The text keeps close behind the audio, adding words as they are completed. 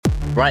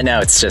right now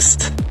it's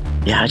just,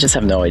 I just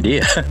have no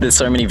idea. There's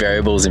so many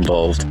variables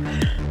involved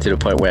to the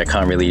point where I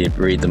can't really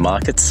read the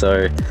market.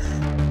 So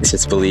it's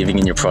just believing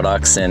in your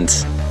products and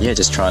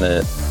just trying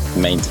to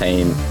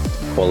maintain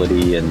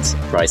quality and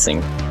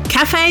pricing.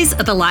 Cafes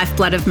are the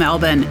lifeblood of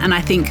Melbourne, and I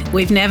think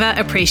we've never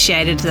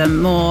appreciated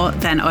them more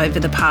than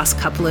over the past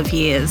couple of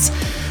years.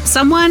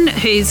 Someone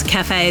whose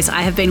cafes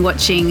I have been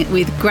watching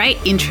with great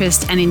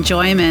interest and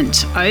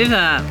enjoyment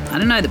over,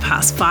 the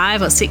past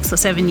 5 or 6 or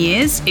 7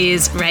 years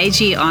is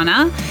Reiji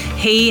Honor.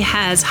 He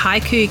has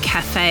Haiku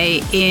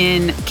Cafe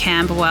in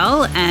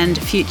Camberwell and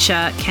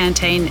Future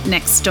Canteen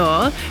next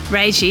door.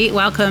 Reiji,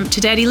 welcome to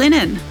Dirty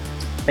Linen.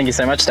 Thank you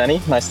so much,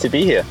 Danny. Nice to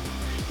be here.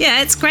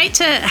 Yeah, it's great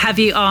to have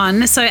you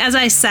on. So as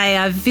I say,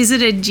 I've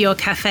visited your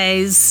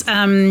cafes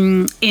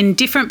in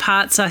different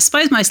parts, I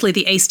suppose mostly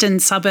the eastern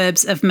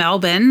suburbs of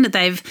Melbourne.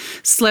 They've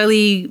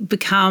slowly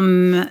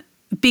become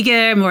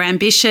bigger, more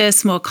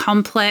ambitious, more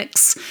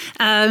complex.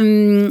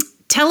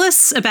 Tell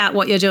us about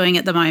what you're doing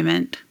at the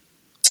moment.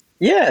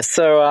 Yeah,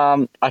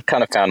 so I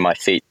kind of found my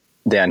feet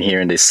down here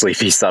in these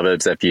sleepy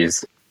suburbs that you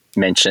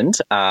mentioned.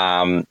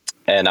 And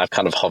I've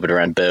kind of hovered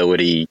around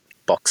Burwoody,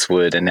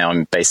 Boxwood, and now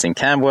I'm based in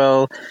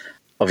Camberwell,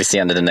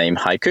 obviously under the name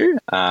Haiku.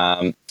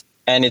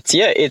 And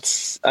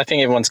it's, I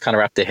think everyone's kind of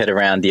wrapped their head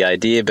around the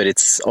idea, but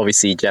it's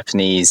obviously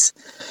Japanese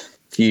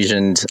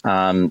fusioned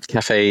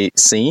cafe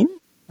scene.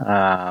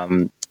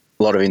 A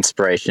lot of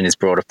inspiration is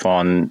brought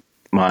upon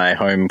my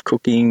home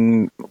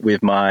cooking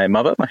with my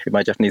mother,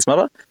 my Japanese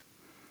mother.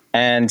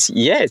 And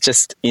it's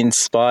just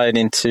inspired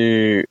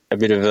into a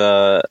bit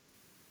of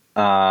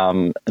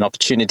an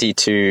opportunity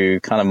to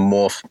kind of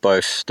morph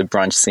both the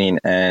brunch scene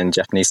and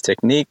Japanese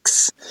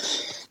techniques.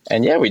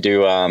 And we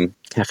do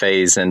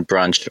cafes and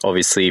brunch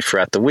obviously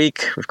throughout the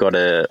week. We've got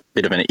a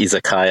bit of an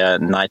izakaya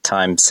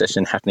nighttime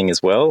session happening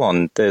as well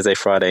on Thursday,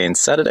 Friday and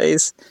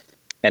Saturdays.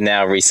 And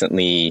now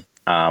recently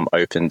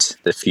opened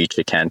the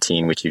Future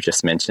Canteen, which you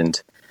just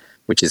mentioned,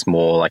 which is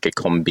more like a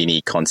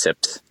kombini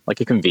concept,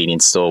 like a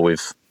convenience store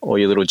with all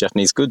your little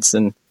Japanese goods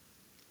and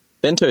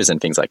bentos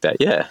and things like that.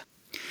 Yeah.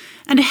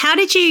 And how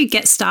did you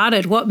get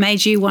started? What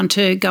made you want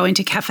to go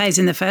into cafes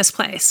in the first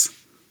place?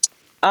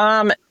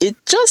 It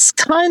just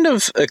kind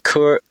of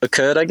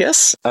occurred, I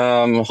guess.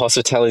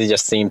 Hospitality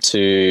just seemed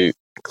to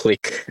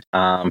click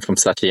from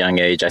such a young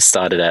age. I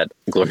started at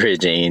Gloria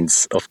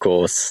Jeans, of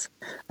course,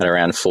 at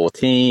around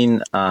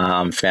 14.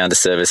 Found the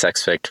service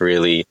aspect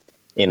really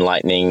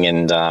enlightening,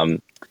 and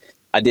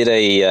I did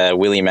a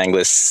William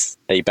Angliss,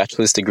 a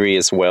bachelor's degree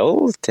as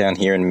well, down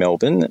here in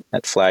Melbourne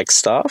at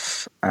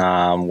Flagstaff,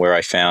 where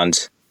I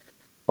found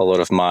a lot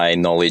of my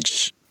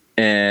knowledge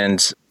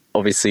and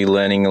obviously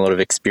learning a lot of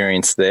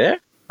experience there.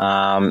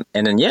 And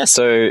then,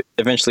 so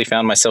eventually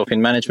found myself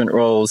in management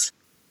roles,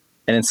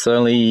 and then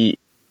slowly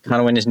kind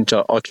of went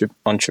into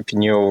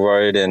entrepreneurial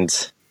road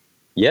and,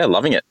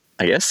 loving it,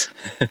 I guess.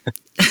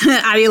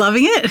 Are you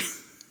loving it?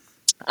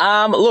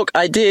 Look,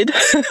 I did.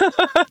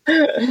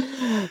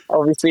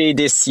 Obviously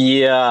this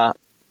year,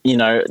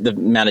 the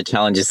amount of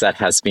challenges that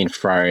has been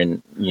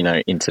thrown,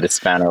 into the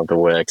spanner of the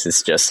works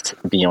is just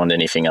beyond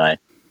anything I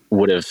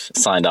would have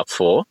signed up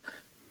for.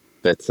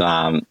 But,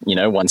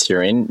 once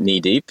you're in knee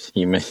deep,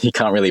 you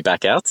can't really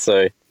back out.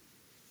 So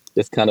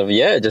just kind of,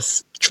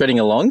 just treading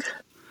along.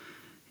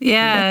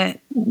 Yeah.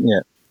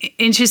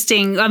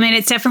 Interesting. I mean,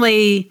 it's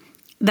definitely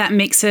that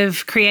mix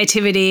of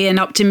creativity and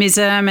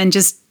optimism and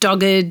just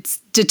dogged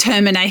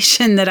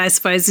determination that I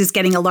suppose is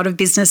getting a lot of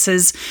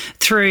businesses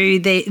through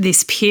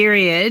this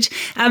period.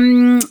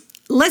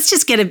 Let's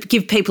just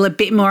give people a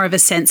bit more of a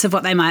sense of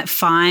what they might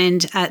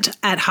find at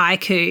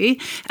Haiku.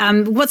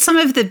 What's some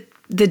of the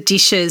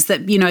dishes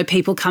that,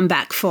 people come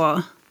back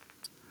for?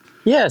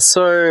 Yeah,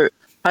 so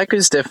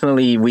Haiku's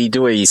definitely, we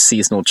do a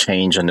seasonal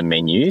change on the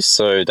menu.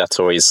 So that's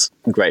always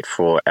great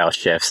for our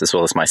chefs as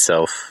well as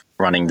myself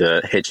running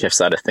the head chef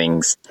side of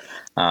things,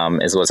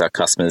 as well as our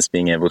customers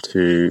being able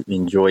to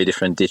enjoy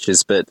different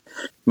dishes. But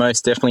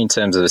most definitely in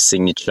terms of a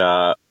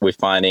signature, we're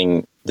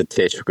finding the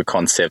te shuku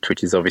concept,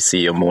 which is obviously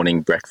your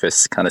morning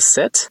breakfast kind of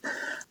set,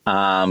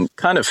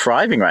 kind of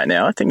thriving right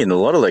now. I think in a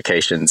lot of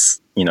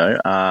locations,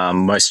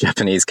 most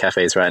Japanese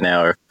cafes right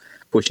now are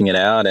pushing it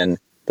out, and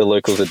the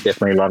locals are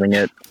definitely loving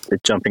it. They're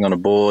jumping on a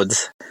board.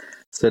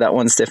 So that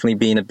one's definitely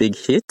been a big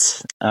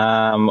hit.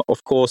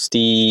 Of course,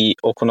 the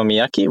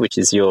okonomiyaki, which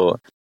is your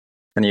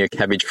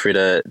cabbage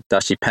fritter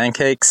dashi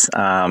pancakes,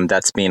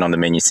 that's been on the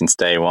menu since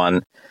day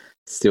one.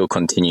 Still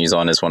continues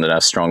on as one of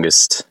our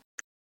strongest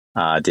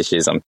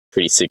dishes. I'm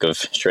pretty sick of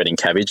shredding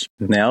cabbage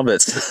now,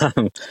 but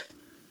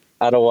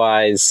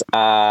otherwise,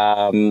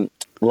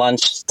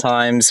 lunch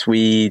times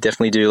we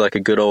definitely do like a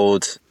good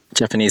old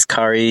Japanese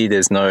curry.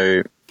 There's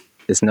no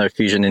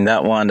fusion in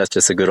that one. That's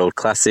just a good old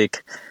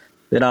classic.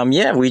 But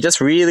we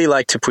just really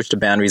like to push the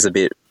boundaries a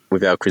bit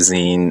with our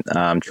cuisine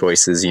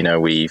choices.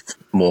 We've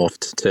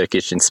morphed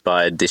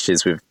Turkish-inspired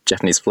dishes with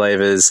Japanese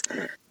flavors,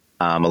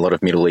 a lot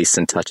of Middle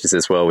Eastern touches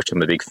as well, which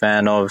I'm a big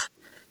fan of.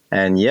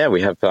 And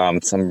we have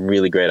some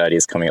really great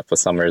ideas coming up for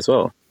summer as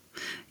well.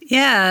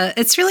 Yeah,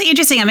 it's really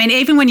interesting. I mean,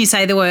 even when you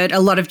say the word, a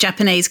lot of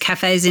Japanese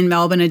cafes in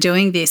Melbourne are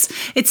doing this.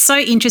 It's so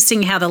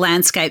interesting how the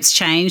landscape's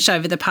changed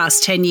over the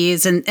past 10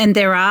 years. And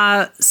there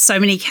are so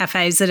many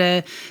cafes that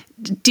are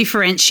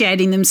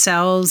differentiating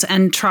themselves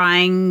and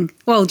trying,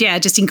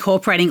 just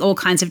incorporating all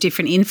kinds of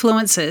different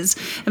influences.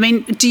 I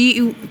mean, do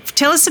you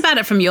tell us about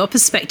it from your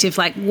perspective?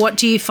 Like, what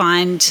do you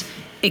find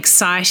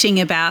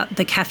exciting about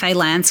the cafe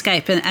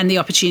landscape and the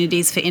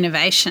opportunities for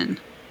innovation?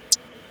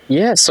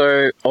 Yeah,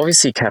 so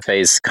obviously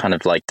cafes kind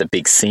of like the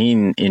big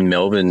scene in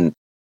Melbourne,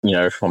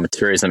 from a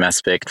tourism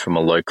aspect, from a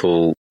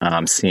local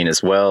scene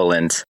as well.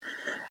 And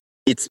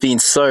it's been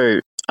so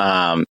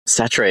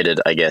saturated,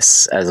 I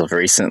guess, as of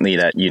recently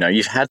that,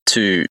 you've had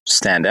to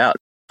stand out,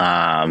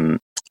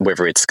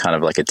 whether it's kind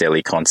of like a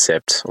deli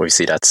concept,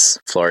 obviously that's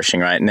flourishing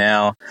right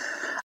now,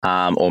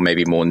 or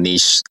maybe more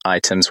niche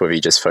items where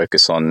we just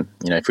focus on,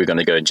 if we're going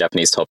to go to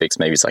Japanese topics,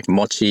 maybe it's like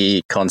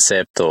mochi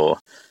concept or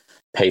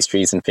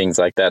pastries and things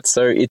like that.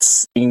 So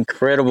it's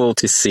incredible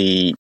to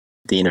see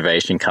the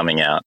innovation coming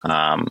out.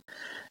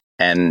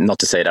 And not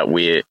to say that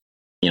we're,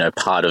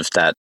 part of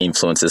that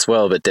influence as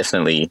well, but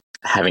definitely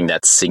having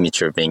that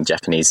signature of being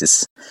Japanese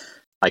is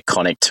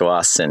iconic to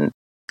us and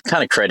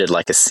kind of created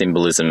like a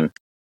symbolism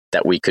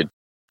that we could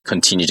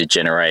continue to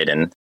generate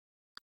and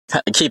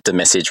keep the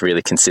message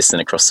really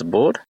consistent across the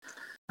board.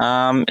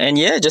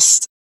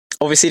 Just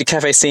obviously the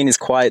cafe scene is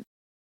quite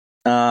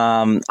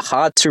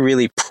hard to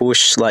really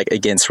push like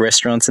against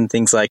restaurants and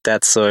things like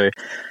that. So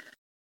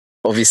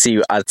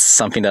obviously it's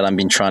something that I've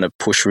been trying to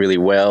push really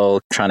well,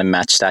 trying to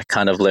match that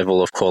kind of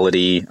level of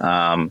quality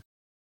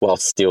while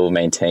still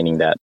maintaining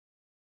that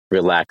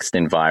relaxed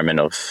environment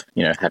of,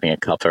 having a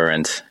cuppa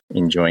and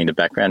enjoying the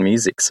background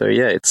music. So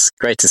yeah, it's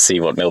great to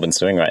see what Melbourne's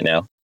doing right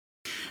now.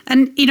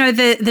 And,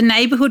 the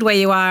neighbourhood where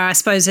you are, I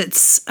suppose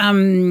it's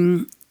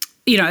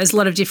there's a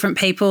lot of different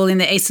people in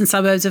the eastern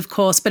suburbs, of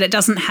course, but it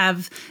doesn't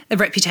have a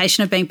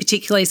reputation of being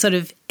particularly sort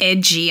of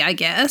edgy, I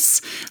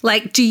guess.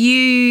 Like,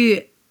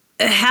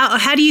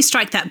 how do you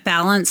strike that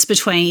balance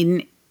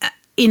between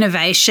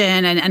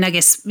innovation and I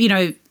guess,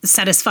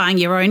 satisfying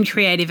your own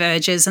creative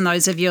urges and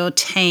those of your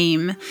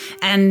team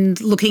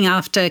and looking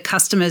after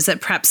customers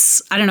that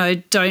perhaps,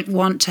 don't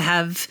want to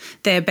have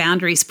their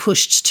boundaries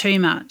pushed too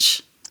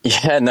much?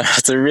 Yeah, no,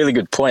 it's a really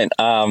good point.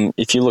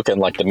 If you look at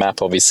like the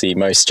map, obviously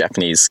most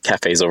Japanese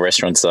cafes or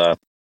restaurants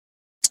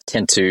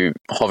tend to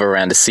hover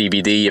around the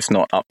CBD, if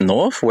not up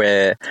north,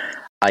 where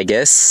I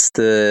guess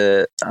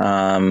the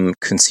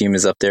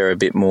consumers up there are a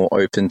bit more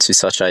open to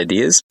such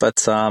ideas.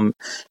 But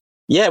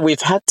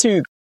we've had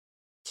to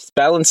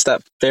balance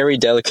that very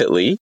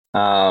delicately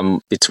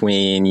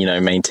between,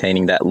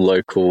 maintaining that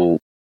local,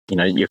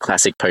 your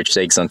classic poached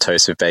eggs on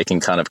toast with bacon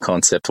kind of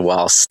concept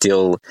while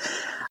still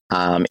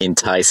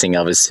enticing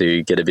others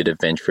to get a bit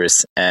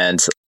adventurous.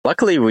 And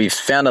luckily we've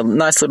found a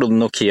nice little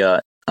nook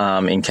here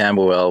in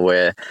Camberwell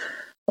where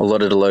a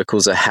lot of the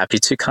locals are happy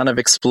to kind of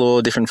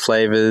explore different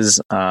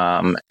flavors.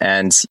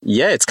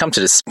 It's come to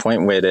this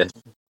point where they're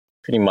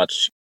pretty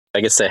much,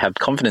 I guess they have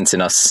confidence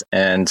in us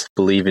and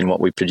believe in what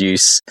we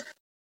produce.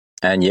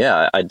 And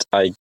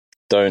I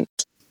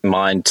don't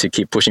mind to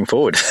keep pushing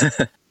forward.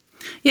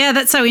 Yeah,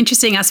 that's so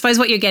interesting. I suppose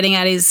what you're getting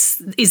at is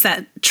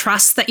that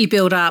trust that you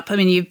build up. I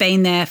mean, you've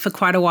been there for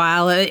quite a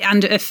while.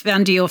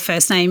 Under your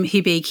first name,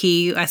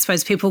 Hibiki, I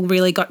suppose people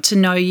really got to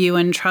know you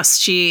and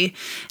trust you.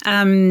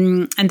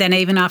 And then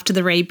even after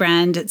the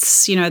rebrand,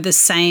 it's, the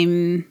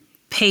same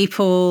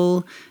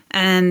people.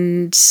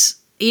 And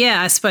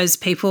I suppose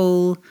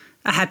people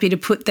are happy to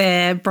put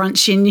their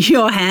brunch in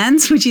your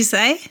hands, would you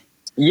say?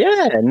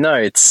 Yeah, no,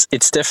 it's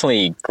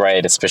definitely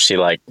great, especially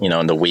like,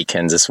 on the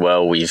weekends as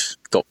well. We've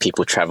got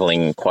people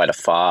traveling quite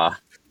afar,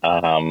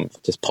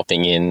 just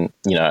popping in,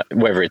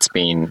 whether it's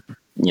been,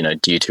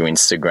 due to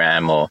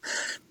Instagram or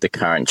the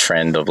current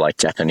trend of like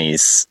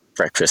Japanese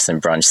breakfast and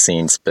brunch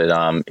scenes.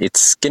 But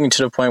it's getting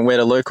to the point where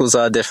the locals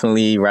are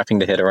definitely wrapping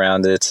their head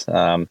around it.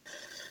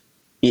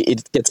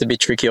 It gets a bit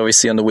tricky,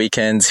 obviously, on the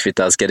weekends. If it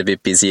does get a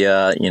bit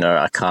busier,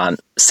 I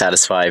can't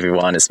satisfy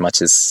everyone as much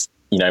as,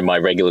 my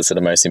regulars are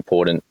the most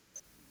important.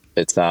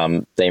 But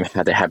they're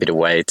happy to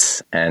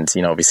wait. And,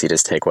 obviously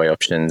there's takeaway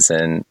options.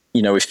 And,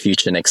 with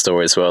Future next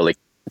door as well,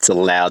 it's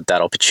allowed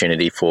that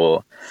opportunity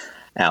for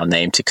our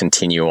name to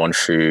continue on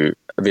through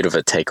a bit of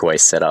a takeaway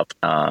setup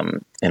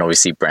and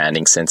obviously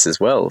branding sense as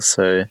well.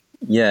 So,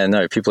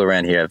 people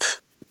around here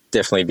have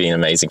definitely been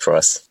amazing for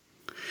us.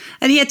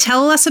 And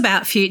tell us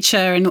about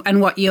Future and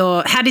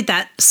how did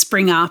that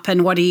spring up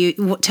and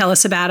tell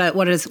us about it?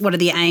 What are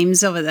the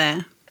aims over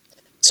there?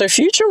 So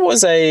Future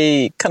was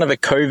a kind of a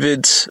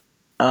COVID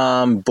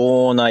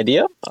born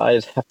idea,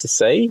 I'd have to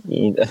say.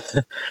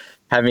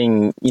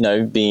 Having,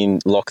 been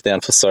locked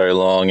down for so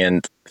long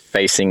and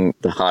facing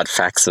the hard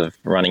facts of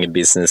running a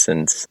business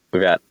and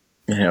without,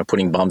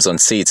 putting bums on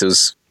seats, it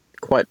was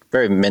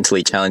very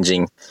mentally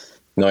challenging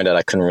knowing that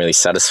I couldn't really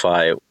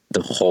satisfy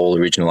the whole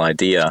original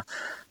idea.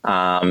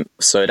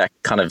 So that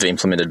kind of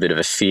implemented a bit of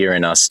a fear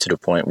in us to the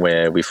point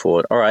where we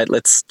thought, all right,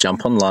 let's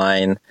jump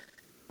online,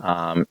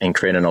 and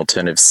create an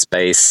alternative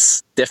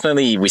space.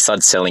 Definitely, we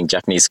started selling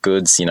Japanese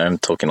goods. I'm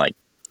talking like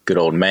good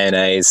old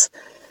mayonnaise,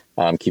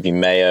 kiwi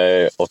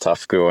mayo,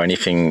 otafuku, or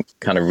anything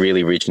kind of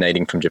really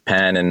originating from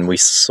Japan. And we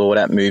saw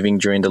that moving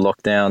during the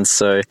lockdown.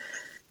 So,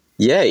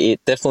 yeah,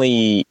 it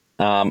definitely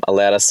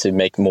allowed us to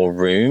make more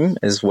room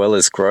as well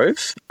as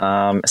growth.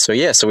 So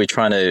we're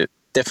trying to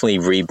definitely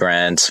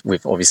rebrand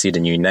with obviously the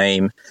new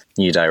name,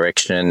 new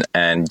direction,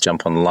 and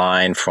jump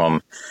online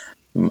from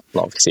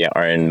obviously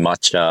our own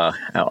matcha,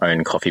 our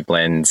own coffee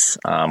blends.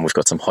 We've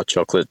got some hot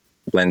chocolate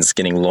blends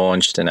getting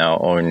launched and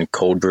our own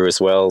cold brew as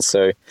well.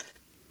 So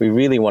we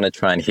really want to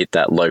try and hit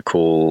that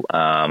local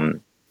kind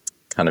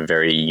of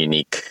very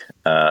unique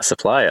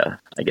supplier,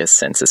 I guess,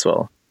 sense as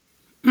well.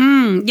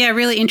 Yeah,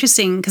 really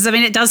interesting because,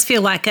 it does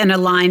feel like an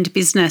aligned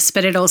business,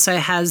 but it also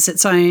has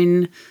its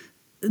own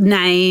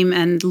name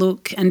and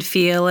look and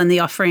feel, and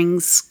the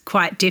offerings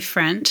quite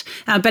different.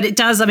 But it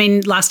does,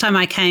 last time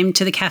I came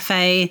to the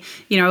cafe,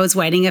 I was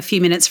waiting a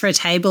few minutes for a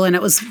table and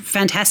it was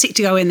fantastic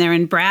to go in there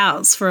and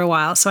browse for a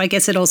while. So I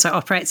guess it also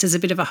operates as a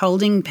bit of a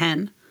holding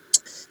pen.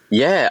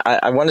 Yeah,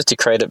 I wanted to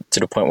create it to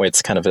the point where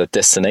it's kind of a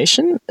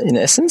destination in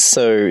essence.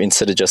 So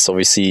instead of just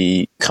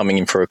obviously coming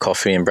in for a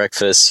coffee and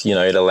breakfast,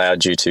 it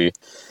allowed you to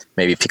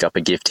maybe pick up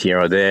a gift here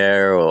or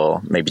there,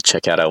 or maybe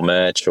check out our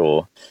merch,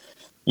 or,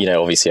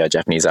 obviously our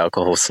Japanese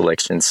alcohol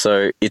selection.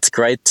 So it's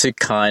great to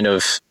kind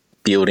of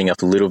building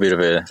up a little bit of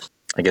a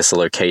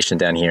location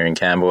down here in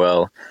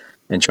Camberwell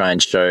and try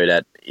and show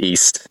that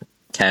East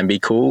can be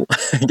cool,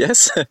 I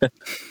guess.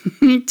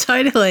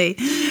 Totally.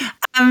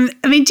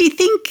 Do you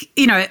think,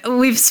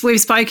 we've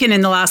spoken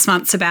in the last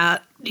months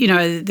about,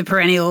 the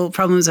perennial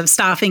problems of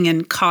staffing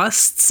and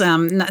costs.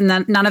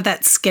 None of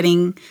that's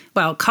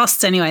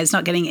costs anyway is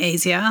not getting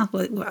easier.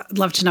 I'd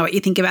love to know what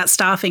you think about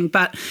staffing,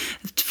 but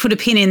to put a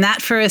pin in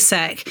that for a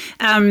sec.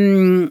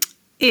 Do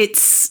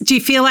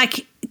you feel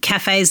like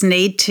cafes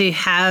need to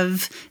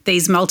have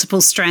these multiple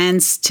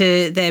strands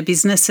to their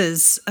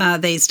businesses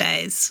these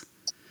days?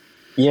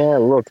 Yeah,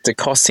 look, the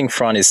costing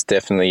front is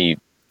definitely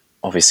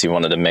obviously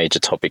one of the major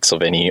topics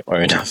of any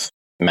owner,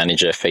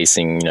 manager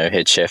facing,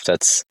 head chef.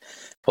 That's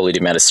probably the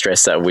amount of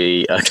stress that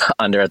we are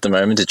under at the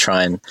moment to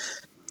try and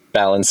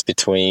balance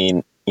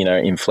between,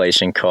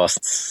 inflation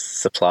costs,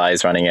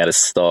 supplies running out of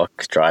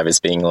stock, drivers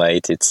being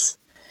late. It's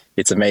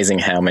amazing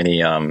how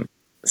many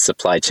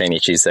supply chain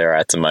issues there are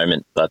at the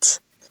moment. But,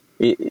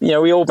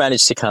 we all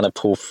managed to kind of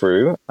pull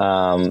through.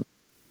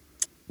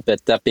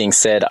 But that being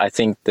said, I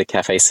think the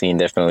cafe scene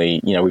definitely,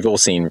 we've all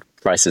seen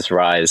prices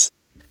rise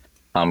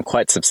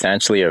quite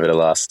substantially over the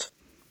last,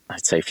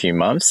 I'd say, few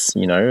months.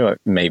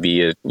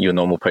 Maybe your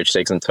normal poached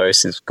eggs and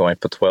toast is going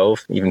for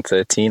 12, even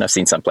 13. I've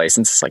seen some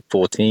places it's like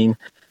 14.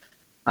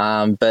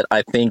 But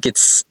I think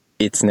it's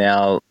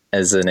now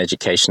as an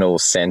educational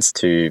sense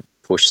to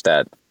push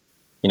that.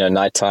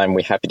 Nighttime,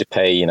 we're happy to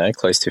pay,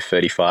 close to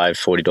 $35,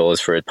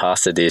 $40 for a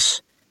pasta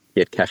dish.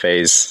 Yet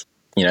cafes,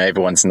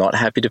 everyone's not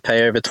happy to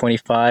pay over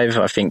 25.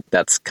 I think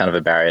that's kind of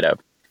a barrier that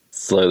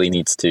slowly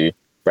needs to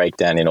break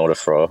down in order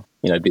for,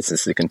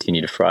 business to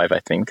continue to thrive, I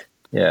think.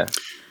 Yeah.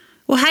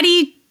 Well, how do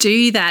you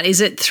do that?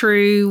 Is it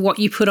through what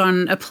you put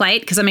on a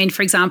plate? Because,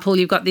 for example,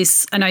 you've got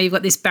this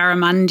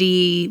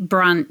barramundi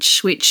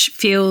brunch, which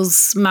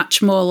feels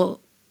much more,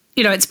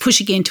 it's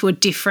pushing into a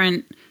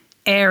different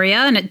area,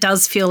 and it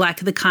does feel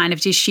like the kind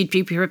of dish you'd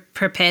be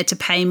prepared to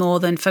pay more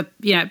than for,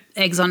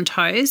 eggs on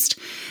toast.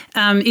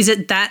 Is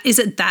it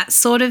that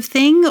sort of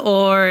thing,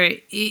 or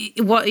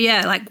what?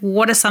 Yeah, like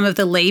what are some of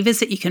the levers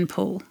that you can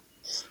pull?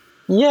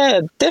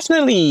 Yeah,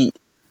 definitely.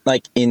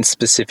 Like in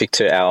specific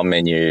to our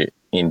menu,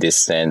 in this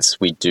sense,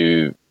 we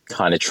do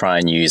kind of try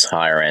and use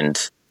higher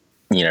end,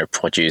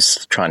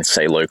 produce, trying to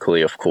stay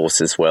locally, of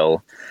course, as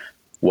well,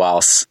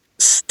 whilst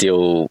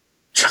still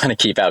trying to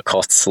keep our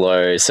costs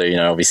low. So,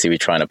 obviously we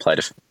try and apply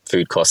the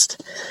food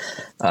cost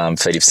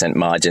 30%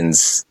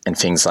 margins and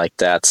things like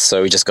that.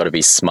 So we just got to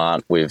be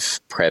smart with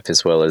prep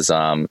as well as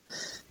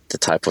the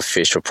type of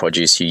fish or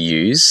produce you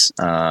use.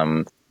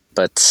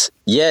 But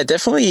yeah,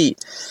 definitely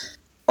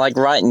like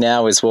right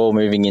now as well,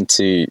 moving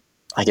into,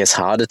 I guess,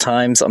 harder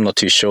times. I'm not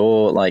too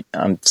sure. Like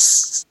I'm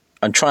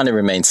trying to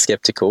remain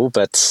skeptical,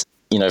 but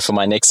for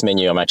my next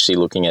menu, I'm actually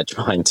looking at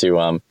trying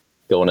to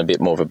go on a bit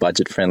more of a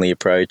budget friendly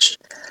approach.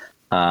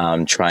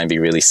 Try and be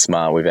really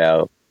smart with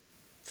our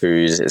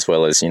food as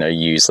well as,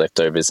 use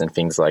leftovers and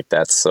things like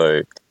that.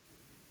 So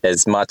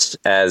as much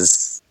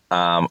as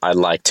I'd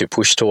like to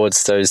push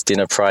towards those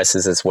dinner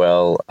prices as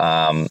well,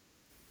 I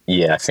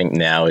think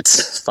now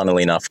it's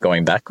funnily enough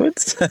going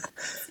backwards.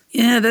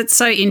 Yeah, that's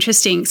so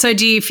interesting. So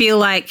do you feel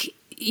like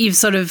you've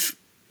sort of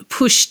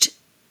pushed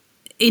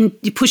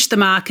the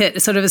market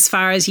sort of as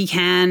far as you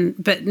can,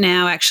 but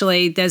now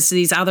actually there's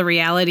these other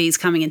realities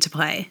coming into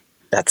play?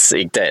 That's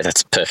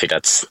perfect.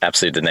 That's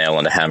absolutely the nail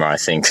on the hammer, I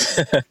think.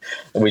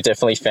 We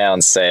definitely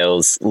found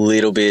sales a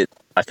little bit,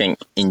 I think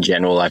in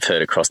general, I've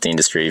heard across the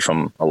industry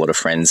from a lot of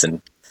friends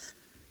and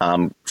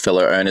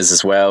fellow owners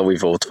as well.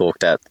 We've all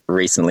talked that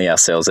recently our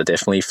sales are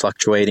definitely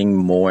fluctuating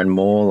more and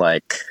more.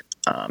 Like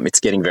it's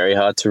getting very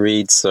hard to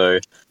read. So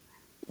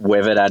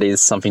whether that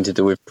is something to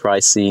do with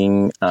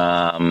pricing.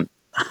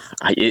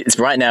 It's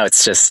right now.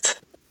 It's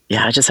just,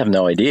 I just have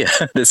no idea.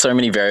 There's so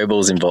many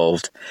variables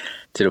involved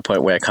to the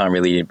point where I can't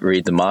really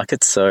read the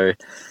market. So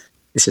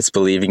it's just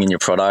believing in your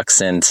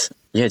products and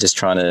just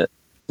trying to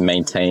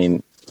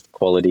maintain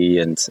quality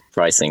and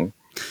pricing.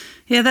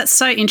 Yeah, that's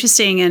so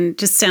interesting and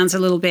just sounds a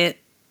little bit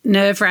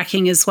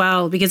nerve-wracking as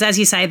well, because as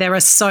you say, there are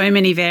so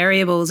many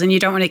variables and you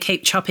don't want to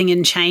keep chopping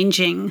and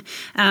changing.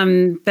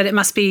 But it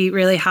must be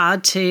really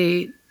hard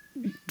to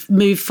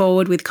move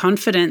forward with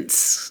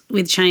confidence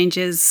with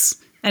changes.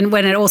 And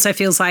when it also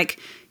feels like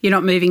you're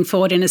not moving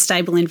forward in a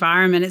stable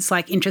environment, it's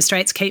like interest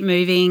rates keep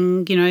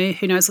moving,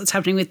 who knows what's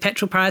happening with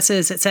petrol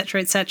prices, et cetera,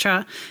 et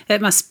cetera.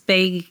 It must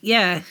be,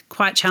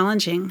 quite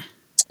challenging.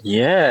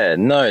 Yeah,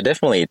 no,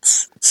 definitely.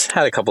 It's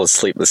had a couple of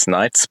sleepless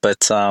nights,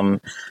 but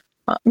I'm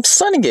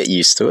starting to get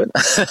used to it.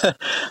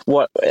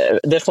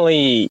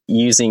 Definitely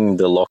using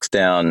the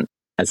lockdown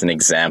as an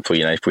example,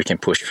 if we can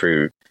push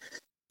through,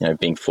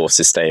 being forced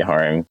to stay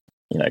home,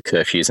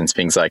 curfews and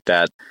things like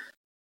that,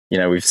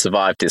 we've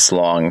survived this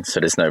long,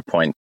 so there's no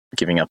point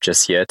giving up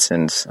just yet.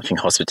 And I think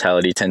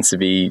hospitality tends to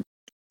be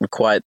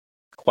quite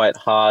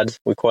hard.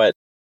 We're quite a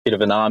bit of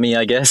an army,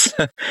 I guess,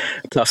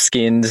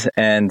 tough-skinned.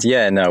 And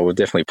we'll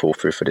definitely pull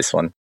through for this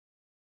one.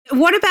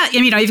 What about,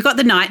 you've got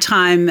the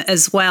nighttime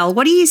as well.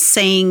 What are you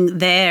seeing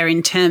there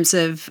in terms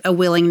of a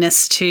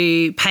willingness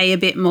to pay a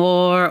bit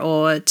more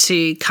or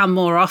to come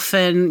more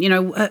often?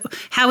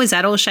 How is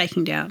that all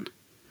shaking down?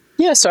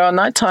 Yeah, so our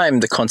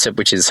nighttime, the concept,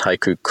 which is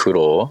Haiku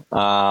Kuro,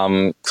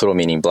 Kuro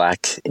meaning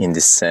black in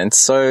this sense.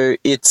 So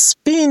it's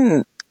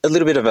been a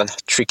little bit of a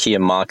trickier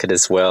market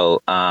as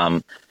well.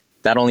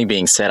 That only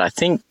being said, I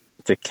think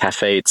the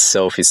cafe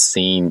itself is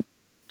seen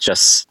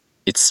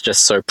it's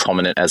just so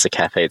prominent as a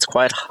cafe. It's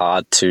quite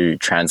hard to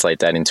translate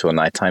that into a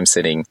nighttime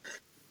setting,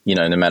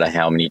 no matter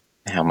how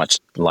much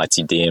lights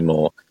you dim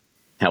or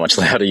how much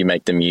louder you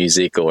make the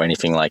music or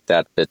anything like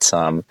that. But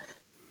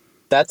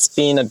that's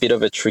been a bit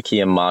of a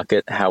trickier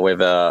market.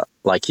 However,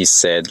 like you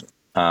said,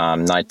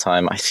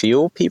 nighttime, I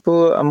feel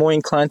people are more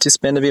inclined to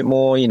spend a bit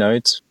more.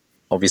 It's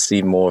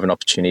obviously more of an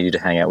opportunity to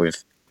hang out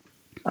with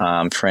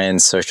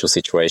friends, social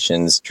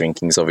situations,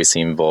 drinking's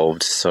obviously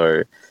involved.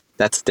 So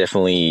that's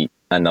definitely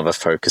another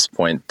focus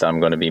point that I'm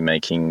going to be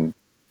making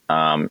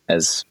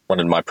as one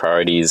of my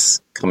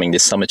priorities coming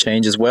this summer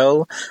change as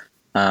well.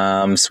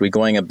 So we're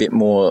going a bit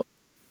more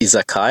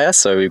izakaya,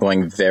 so we're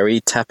going very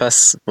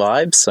tapas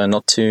vibes, so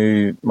not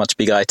too much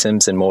big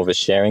items and more of a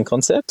sharing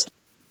concept.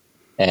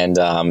 And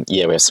we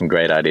have some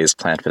great ideas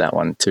planned for that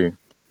one too.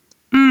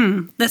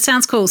 That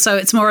sounds cool. So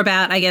it's more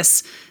about, I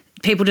guess,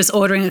 people just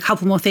ordering a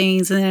couple more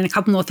things and then a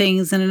couple more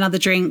things and another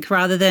drink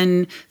rather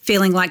than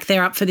feeling like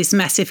they're up for this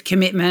massive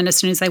commitment as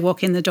soon as they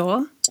walk in the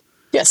door?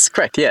 Yes,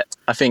 correct. Yeah.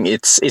 I think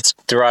it's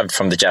derived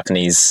from the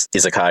Japanese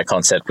izakaya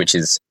concept, which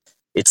is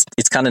it's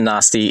kind of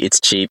nasty, it's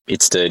cheap,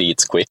 it's dirty,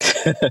 it's quick.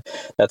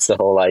 That's the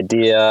whole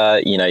idea.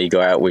 You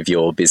go out with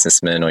your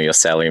businessman or your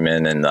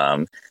salaryman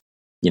and,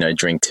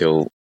 drink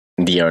till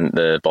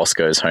the boss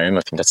goes home.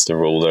 I think that's the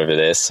rule over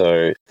there.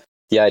 So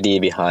the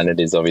idea behind it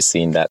is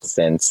obviously in that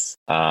sense,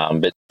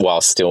 but while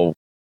still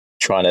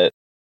trying to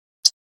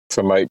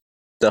promote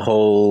the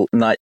whole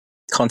night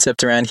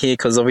concept around here,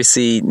 because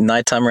obviously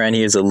nighttime around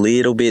here is a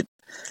little bit,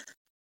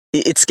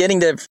 it's getting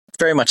there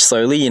very much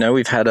slowly.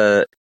 We've had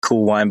a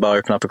cool wine bar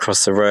open up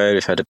across the road.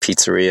 We've had a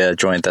pizzeria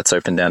joint that's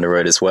opened down the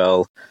road as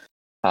well.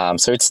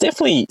 So it's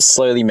definitely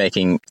slowly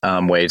making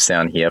waves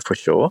down here for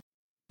sure.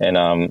 And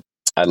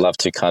I'd love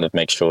to kind of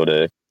make sure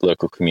the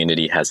local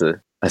community has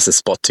a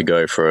spot to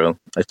go for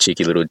a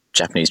cheeky little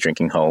Japanese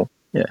drinking hole.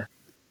 Yeah.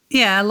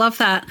 Yeah, I love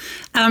that.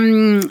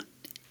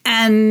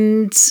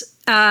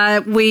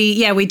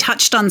 We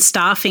touched on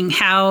staffing.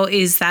 How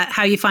is that?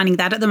 How are you finding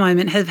that at the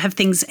moment? Have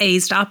things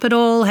eased up at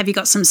all? Have you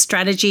got some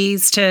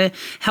strategies to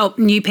help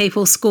new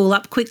people school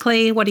up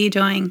quickly? What are you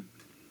doing?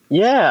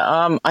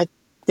 Yeah, I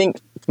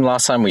think from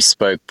last time we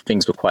spoke,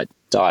 things were quite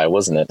dire,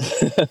 wasn't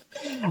it?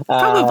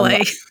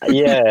 Probably.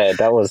 Yeah,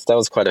 that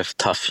was quite a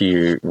tough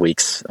few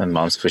weeks and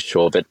months for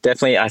sure. But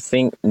definitely, I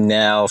think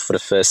now for the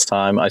first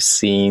time, I've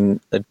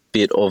seen a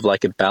bit of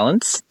like a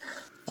balance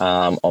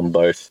on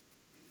both,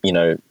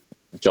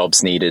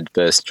 jobs needed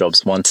versus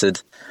jobs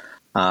wanted.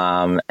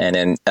 And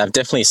then I've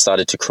definitely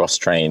started to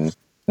cross-train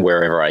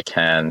wherever I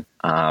can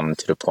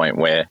to the point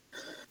where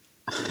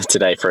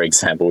today, for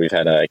example, we've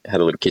had a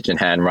little kitchen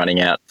hand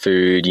running out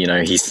food.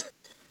 He's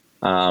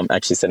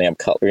actually setting up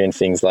cutlery and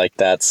things like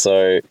that.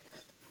 So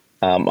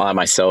I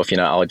myself,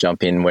 I'll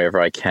jump in wherever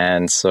I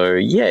can. So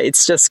yeah,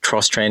 it's just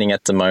cross-training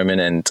at the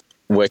moment and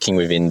working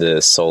within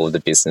the soul of the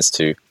business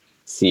to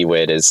see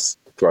where there's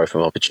growth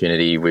of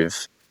opportunity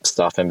with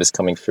staff members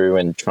coming through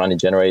and trying to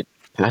generate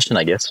passion,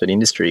 I guess, for the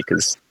industry,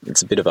 because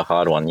it's a bit of a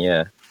hard one.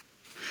 Yeah.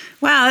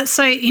 Wow, that's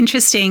so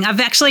interesting. I've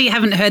actually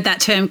haven't heard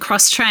that term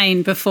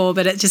cross-train before,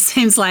 but it just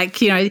seems like,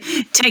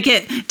 take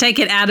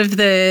it out of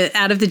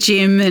the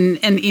gym and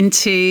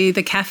into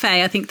the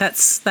cafe. I think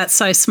that's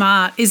so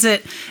smart. Are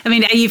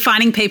you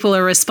finding people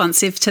are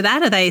responsive to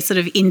that? Are they sort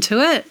of into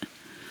it?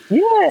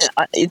 Yeah,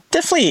 it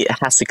definitely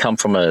has to come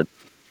from a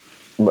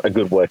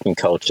good working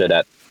culture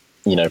that,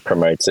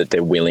 promotes it,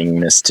 their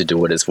willingness to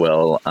do it as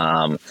well.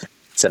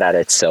 So that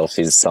itself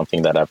is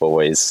something that I've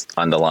always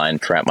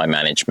underlined throughout my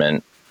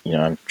management.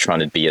 I'm trying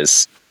to be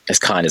as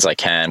kind as I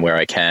can where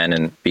I can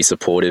and be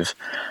supportive.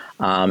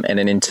 And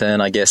then in turn,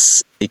 I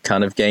guess it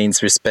kind of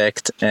gains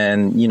respect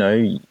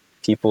and,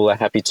 people are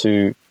happy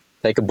to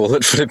take a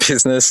bullet for the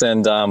business.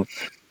 And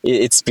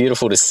it's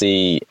beautiful to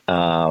see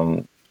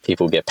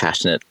people get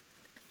passionate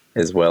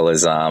as well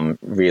as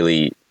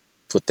really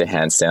put their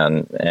hands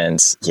down and,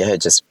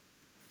 just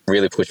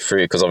really push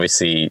through because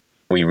obviously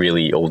we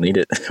really all need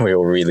it. We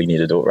all really need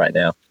to do it right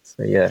now.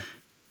 So, yeah.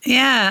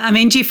 Yeah. I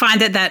mean, do you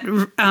find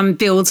that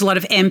builds a lot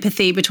of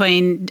empathy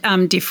between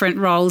different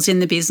roles in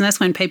the business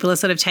when people are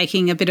sort of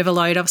taking a bit of a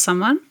load off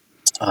someone?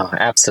 Oh,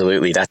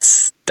 absolutely.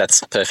 That's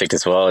perfect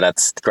as well.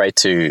 It's great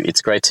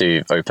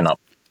to open up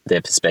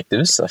their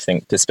perspectives. I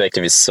think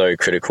perspective is so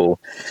critical,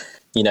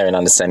 in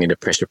understanding the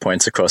pressure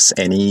points across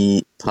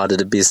any part of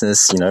the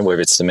business,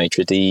 whether it's the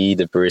maitre d',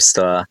 the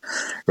barista,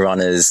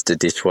 runners, the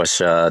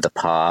dishwasher, the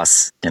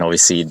pass, and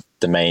obviously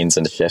the mains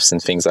and the chefs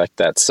and things like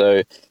that.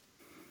 So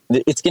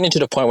it's getting to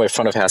the point where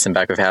front of house and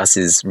back of house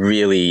is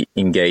really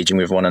engaging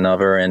with one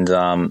another and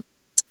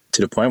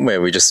to the point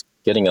where we're just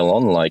getting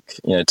along like,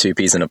 two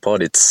peas in a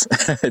pod. It's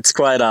it's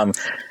quite,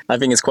 I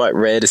think it's quite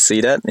rare to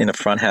see that in a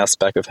front house,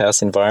 back of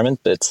house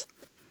environment, but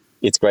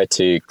it's great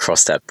to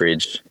cross that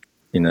bridge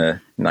in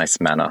a nice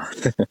manner.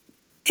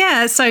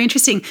 Yeah, it's so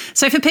interesting.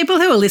 So for people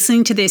who are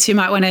listening to this who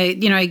might want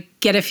to,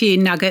 get a few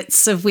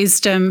nuggets of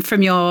wisdom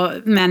from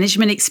your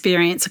management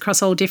experience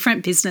across all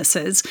different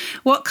businesses,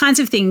 what kinds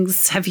of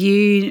things have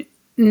you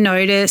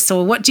noticed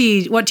or what do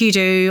you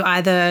do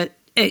either,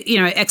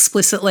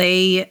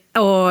 explicitly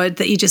or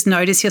that you just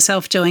notice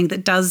yourself doing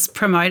that does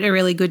promote a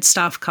really good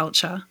staff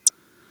culture?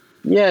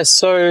 Yeah,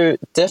 so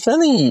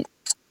definitely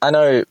I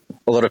know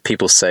a lot of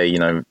people say,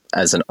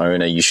 as an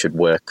owner, you should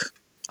work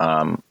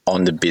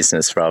on the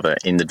business rather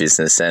in the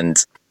business.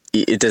 And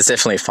there's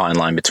definitely a fine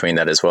line between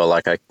that as well.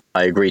 Like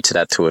I agree to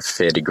that to a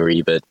fair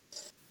degree, but,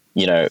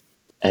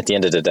 at the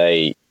end of the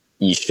day,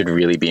 you should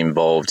really be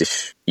involved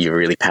if you're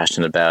really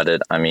passionate about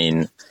it. I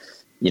mean,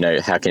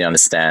 how can you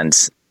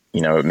understand,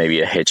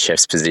 maybe a head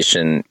chef's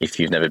position if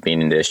you've never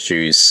been in their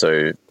shoes?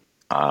 So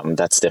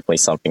that's definitely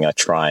something I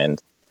try and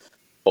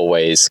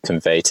always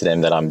convey to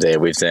them that I'm there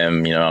with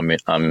them.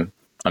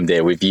 I'm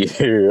there with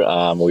you.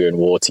 We're in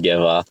war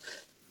together.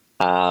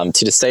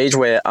 To the stage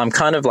where I'm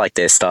kind of like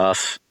their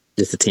staff,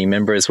 just a team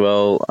member as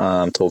well,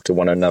 talk to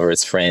one another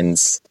as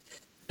friends,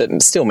 but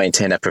still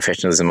maintain that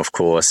professionalism, of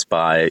course,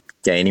 by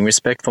gaining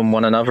respect from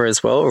one another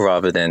as well,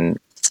 rather than,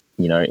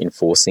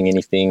 enforcing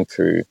anything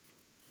through,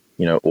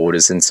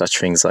 orders and such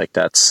things like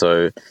that.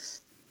 So,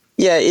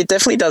 yeah, it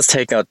definitely does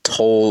take a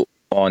toll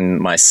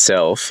on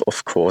myself,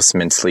 of course,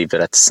 mentally, but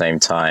at the same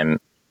time,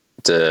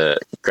 the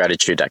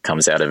gratitude that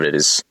comes out of it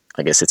is,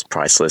 I guess it's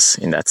priceless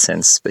in that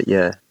sense. But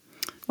yeah.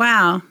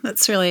 Wow,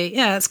 that's really,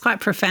 it's quite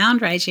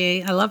profound,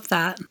 Reggie. I love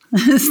that.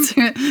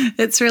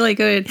 It's really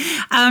good.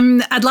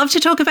 I'd love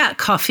to talk about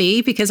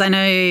coffee because I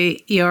know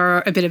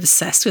you're a bit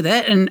obsessed with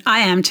it and I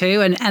am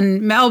too.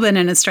 And Melbourne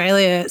and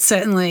Australia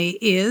certainly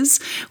is.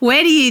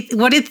 What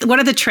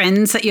are the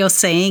trends that you're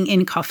seeing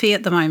in coffee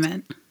at the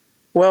moment?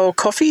 Well,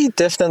 coffee,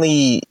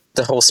 definitely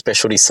the whole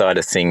specialty side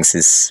of things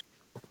has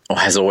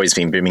always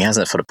been booming,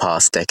 hasn't it, for the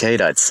past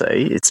decade, I'd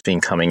say. It's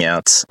been coming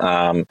out.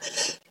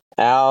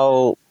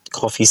 Our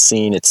coffee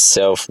scene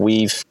itself,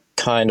 we've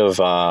kind of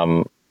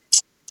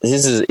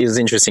it was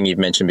interesting you've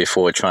mentioned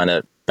before trying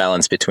to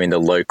balance between the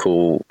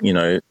local,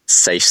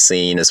 safe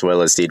scene as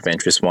well as the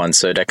adventurous one.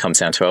 So that comes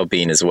down to our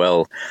bean as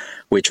well.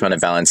 We're trying to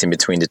balance in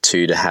between the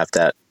two to have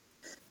that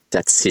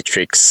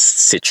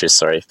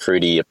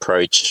fruity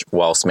approach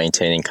whilst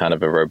maintaining kind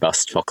of a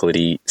robust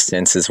chocolatey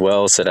sense as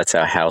well. So that's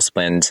our house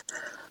blend,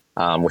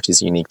 which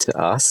is unique to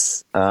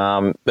us.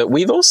 But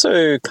we've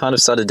also kind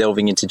of started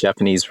delving into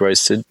Japanese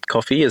roasted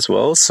coffee as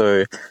well.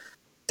 So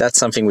that's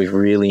something we've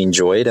really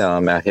enjoyed.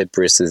 Our head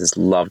baristas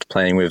loved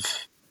playing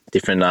with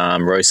different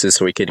roasters,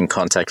 so we get in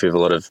contact with a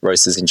lot of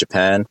roasters in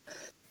Japan,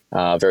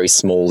 very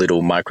small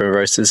little micro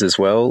roasters as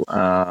well.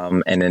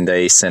 And then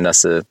they send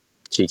us a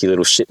cheeky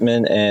little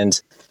shipment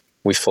and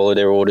we follow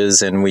their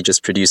orders and we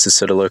just produce a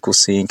sort of local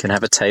scene, can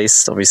have a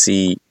taste.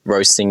 Obviously,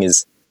 roasting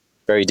is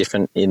very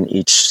different in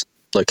each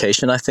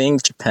location, I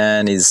think.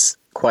 Japan is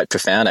quite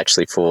profound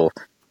actually for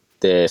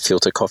their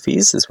filter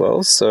coffees as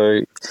well.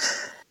 So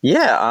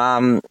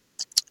yeah,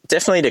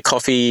 definitely the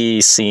coffee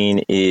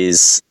scene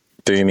is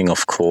booming,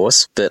 of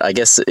course, but I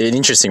guess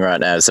interesting right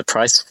now is the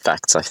price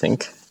facts, I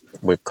think,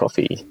 with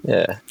coffee.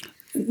 Yeah.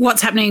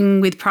 What's happening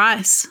with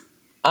price?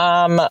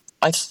 Back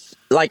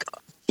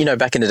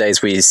in the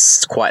days, we were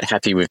quite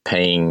happy with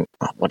paying,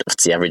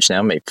 what's the average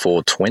now? Maybe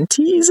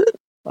 $4.20, is it?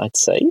 I'd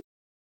say,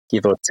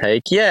 give or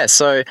take. Yeah,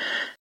 so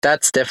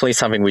that's definitely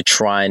something we're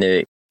trying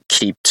to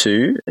keep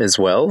to as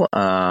well.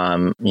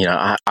 I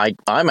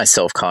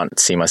myself can't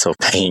see myself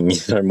paying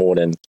more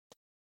than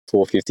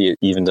 $4.50,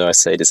 even though I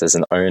say this as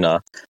an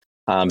owner.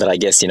 But I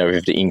guess,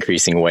 with the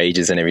increasing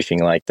wages and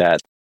everything like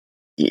that,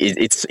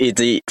 it's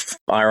the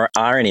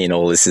irony in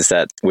all this is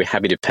that we're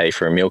happy to pay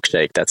for a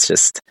milkshake that's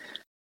just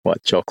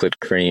chocolate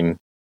cream,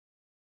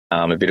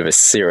 a bit of a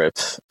syrup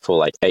for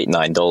like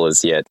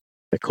 $8-9, yet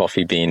a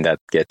coffee bean that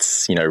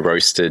gets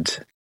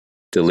roasted,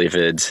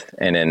 delivered,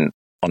 and then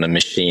on a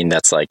machine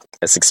that's like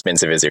as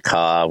expensive as your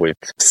car with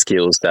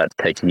skills that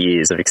take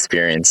years of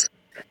experience.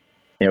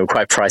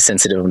 Quite price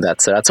sensitive on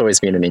that. So that's always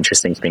been an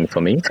interesting thing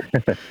for me.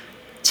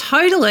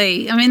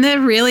 Totally. I mean, they're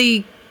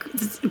really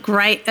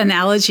great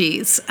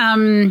analogies.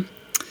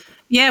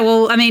 Yeah,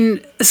 well, I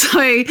mean,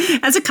 so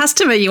as a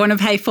customer, you want to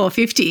pay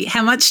 $4.50.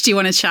 How much do you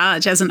want to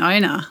charge as an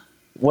owner?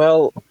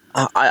 Well,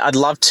 I'd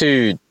love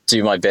to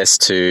do my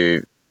best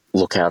to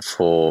look out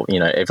for,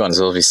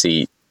 everyone's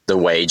obviously the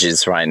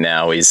wages right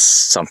now is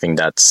something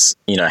that's,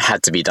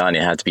 had to be done.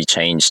 It had to be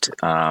changed,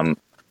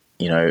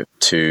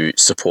 to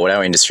support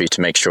our industry,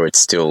 to make sure it's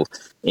still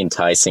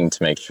enticing,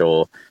 to make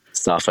sure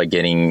staff are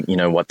getting,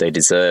 what they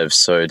deserve.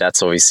 So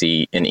that's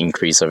obviously an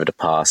increase over the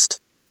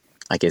past,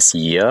 I guess,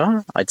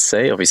 year, I'd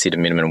say. Obviously, the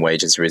minimum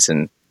wage has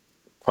risen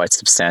quite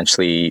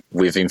substantially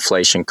with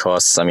inflation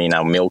costs. I mean,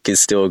 our milk is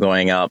still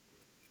going up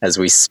as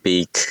we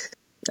speak.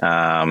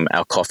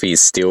 Our coffee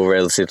is still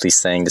relatively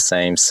staying the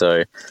same.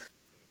 So,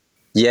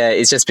 yeah,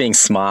 it's just being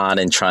smart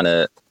and trying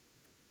to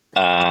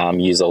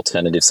use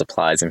alternative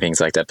supplies and things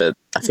like that. But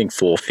I think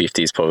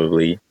 $4.50 is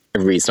probably a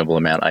reasonable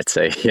amount, I'd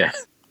say. Yeah.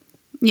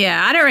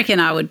 Yeah, I don't reckon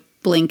I would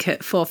blink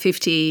at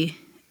 $4.50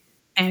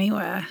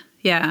 anywhere.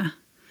 Yeah.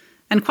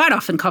 And quite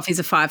often coffees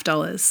are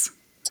 $5.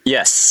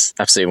 Yes,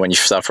 absolutely. When you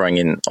start throwing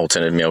in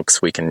alternative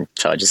milks, weekend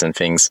charges and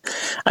things,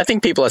 I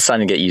think people are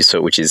starting to get used to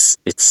it, which is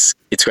it's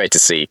great to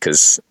see,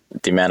 because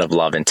the amount of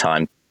love and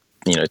time,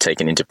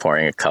 taken into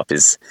pouring a cup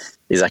is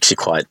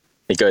actually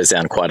it goes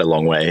down quite a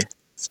long way.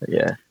 So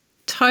yeah.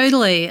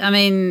 Totally. I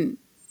mean,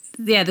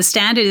 yeah, the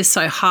standard is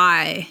so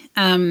high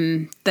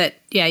that,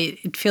 yeah,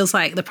 it feels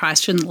like the price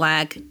shouldn't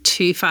lag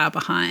too far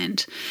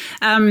behind.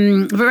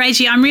 But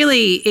Reggie, I'm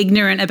really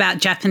ignorant about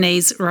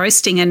Japanese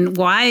roasting and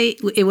why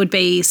it would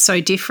be so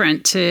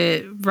different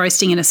to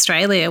roasting in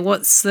Australia.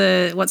 What's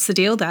the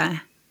deal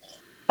there?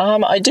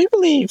 I do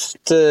believe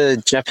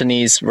the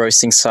Japanese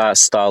roasting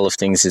style of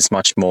things is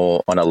much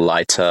more on a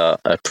lighter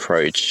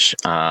approach,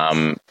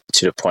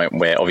 to the point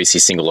where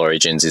obviously single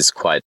origins is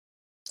quite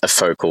a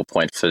focal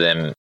point for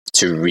them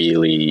to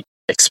really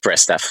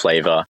express that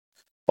flavor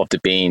of the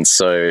beans.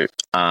 So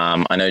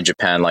I know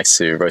Japan likes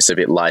to roast a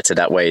bit lighter,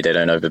 that way they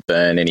don't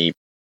overburn any,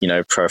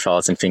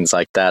 profiles and things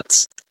like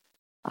that.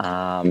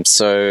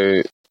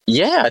 So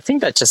yeah, I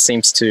think that just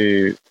seems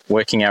to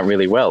working out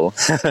really well.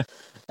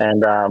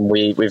 And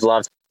we've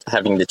loved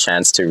having the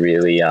chance to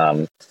really,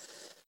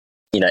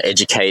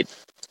 educate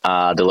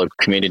the local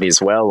community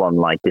as well on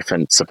like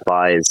different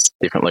suppliers,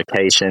 different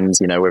locations,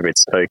 whether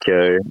it's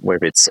Tokyo,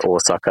 whether it's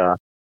Osaka.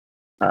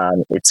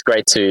 It's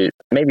great to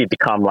maybe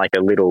become like a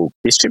little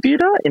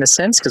distributor in a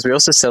sense, because we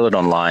also sell it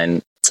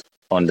online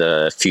on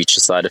the future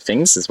side of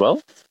things as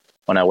well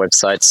on our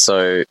website.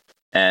 So,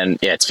 and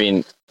yeah,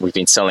 we've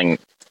been selling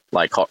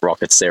like hot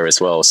rockets there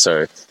as well.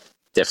 So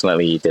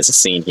definitely there's a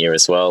scene here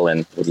as well,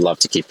 and would love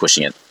to keep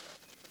pushing it.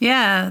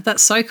 Yeah,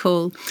 that's so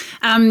cool.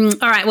 All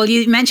right. Well,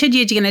 you mentioned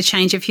you're going to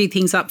change a few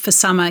things up for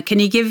summer. Can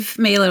you give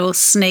me a little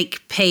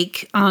sneak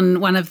peek on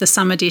one of the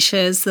summer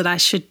dishes that I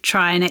should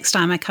try next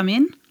time I come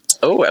in?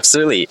 Oh,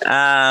 absolutely.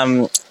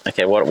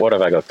 Okay, what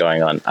have I got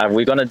going on?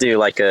 We're going to do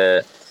like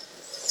a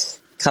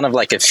kind of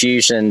like a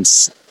fusion.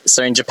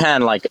 So in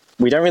Japan, like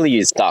we don't really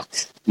use duck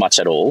much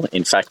at all.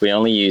 In fact, we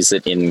only use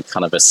it in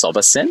kind of a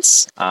soba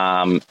sense.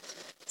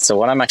 So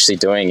what I'm actually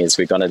doing is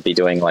we're going to be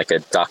doing like a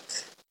duck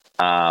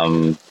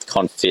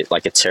confit,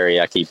 like a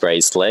teriyaki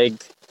braised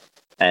leg,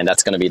 and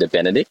that's going to be the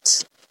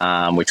Benedict,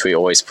 which we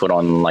always put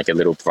on like a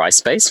little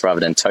rice base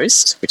rather than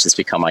toast, which has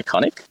become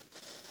iconic.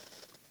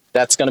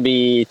 That's going to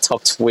be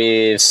topped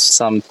with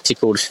some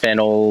pickled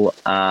fennel,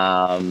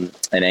 and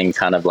then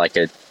kind of like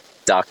a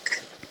duck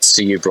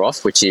suyu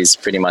broth, which is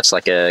pretty much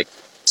like a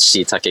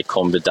shiitake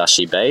kombu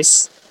dashi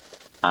base.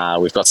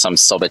 We've got some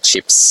soba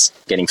chips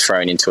getting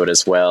thrown into it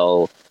as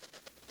well.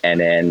 And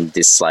then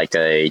this like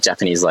a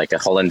Japanese, like a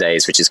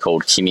hollandaise, which is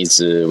called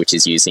kimizu, which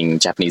is using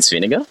Japanese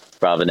vinegar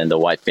rather than the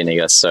white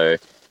vinegar. So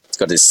it's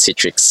got this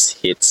citrus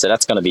hit. So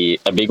that's going to be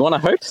a big one, I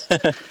hope.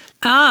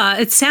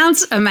 It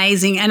sounds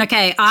amazing. And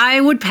okay, I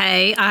would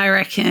pay, I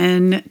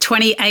reckon,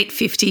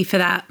 $28.50 for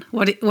that.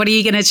 What are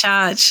you going to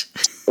charge?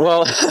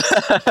 Well,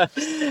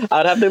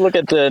 I'd have to look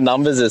at the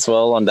numbers as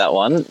well on that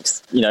one.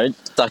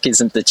 Duck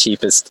isn't the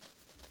cheapest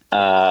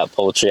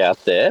poultry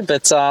out there,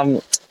 but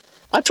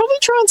I'd probably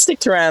try and stick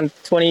to around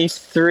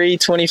 23,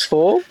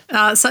 24.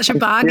 Oh, it's such a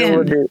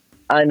bargain.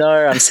 I know.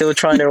 I'm still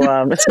trying to,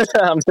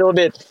 I'm still a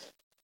bit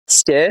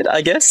scared,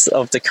 I guess,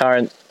 of the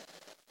current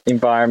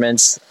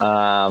environment,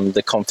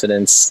 the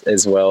confidence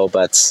as well.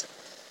 But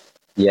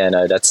yeah,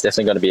 no, that's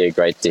definitely going to be a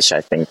great dish, I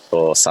think,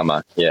 for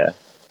summer. Yeah.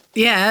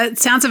 Yeah, it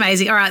sounds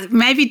amazing. All right,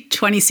 maybe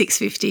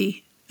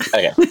 $26.50.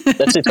 Okay,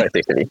 let's do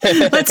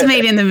 2060. Let's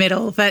meet in the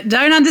middle, but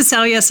don't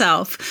undersell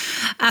yourself.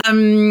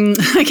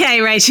 Okay,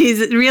 Rach,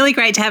 it's really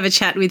great to have a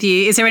chat with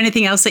you. Is there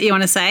anything else that you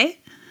want to say?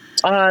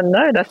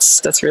 No,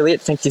 that's really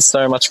it. Thank you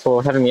so much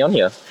for having me on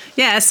here.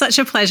 Yeah, it's such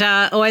a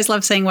pleasure. Always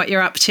love seeing what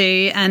you're up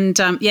to. And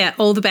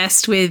all the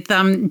best with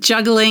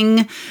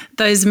juggling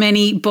those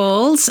many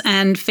balls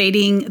and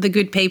feeding the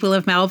good people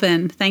of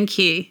Melbourne. Thank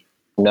you.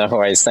 No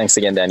worries. Thanks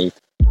again, Danny.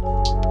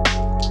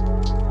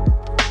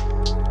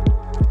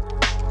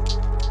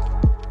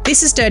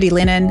 This is Dirty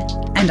Linen,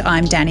 and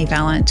I'm Danny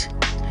Vallant.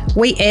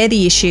 We air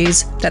the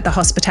issues that the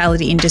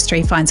hospitality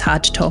industry finds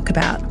hard to talk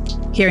about,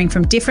 hearing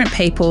from different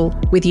people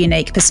with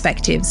unique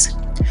perspectives.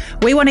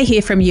 We want to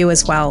hear from you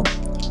as well.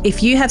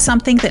 If you have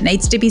something that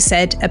needs to be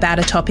said about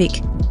a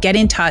topic, get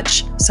in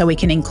touch so we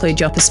can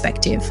include your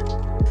perspective.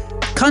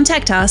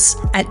 Contact us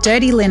at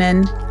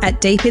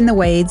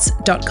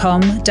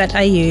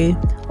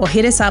dirtyLinen@deepintheweeds.com.au or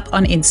hit us up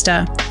on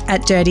Insta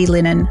at Dirty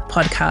Linen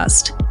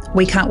Podcast.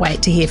 We can't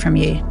wait to hear from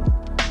you.